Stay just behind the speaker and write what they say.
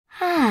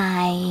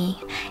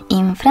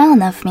In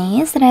front of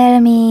me is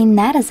Realme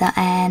Narzo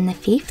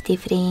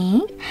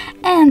N53,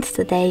 and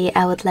today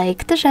I would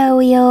like to show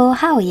you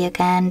how you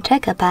can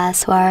check a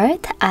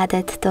password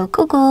added to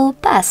Google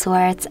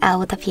Passwords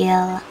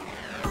Autofill.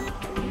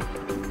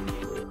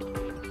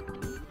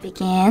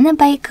 Begin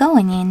by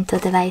going into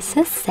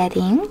Devices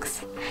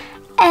Settings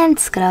and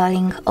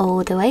scrolling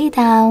all the way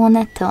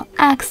down to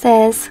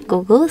access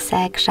Google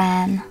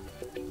section.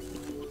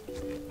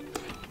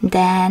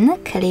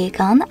 Then click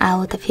on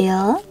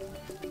Autofill,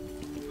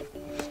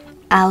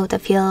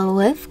 Autofill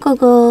with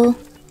Google,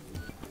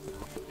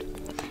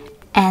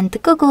 and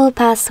Google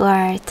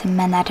Password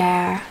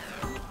Manager.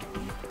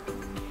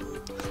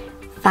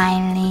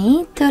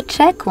 Finally, to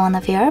check one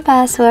of your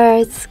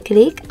passwords,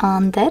 click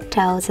on the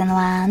chosen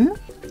one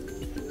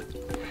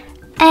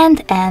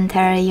and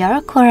enter your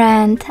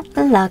current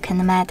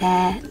login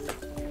method.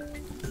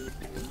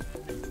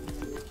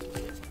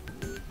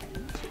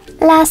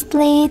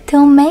 Lastly,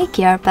 to make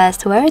your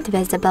password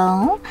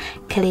visible,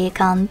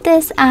 click on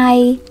this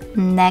eye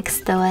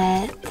next to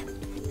it.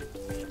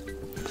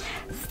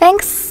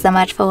 Thanks so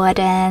much for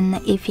watching.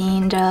 If you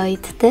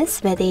enjoyed this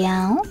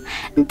video,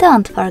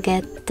 don't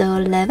forget to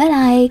leave a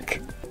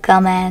like,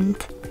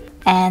 comment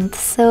and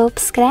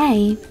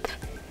subscribe.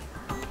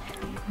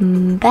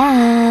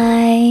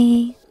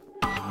 Bye!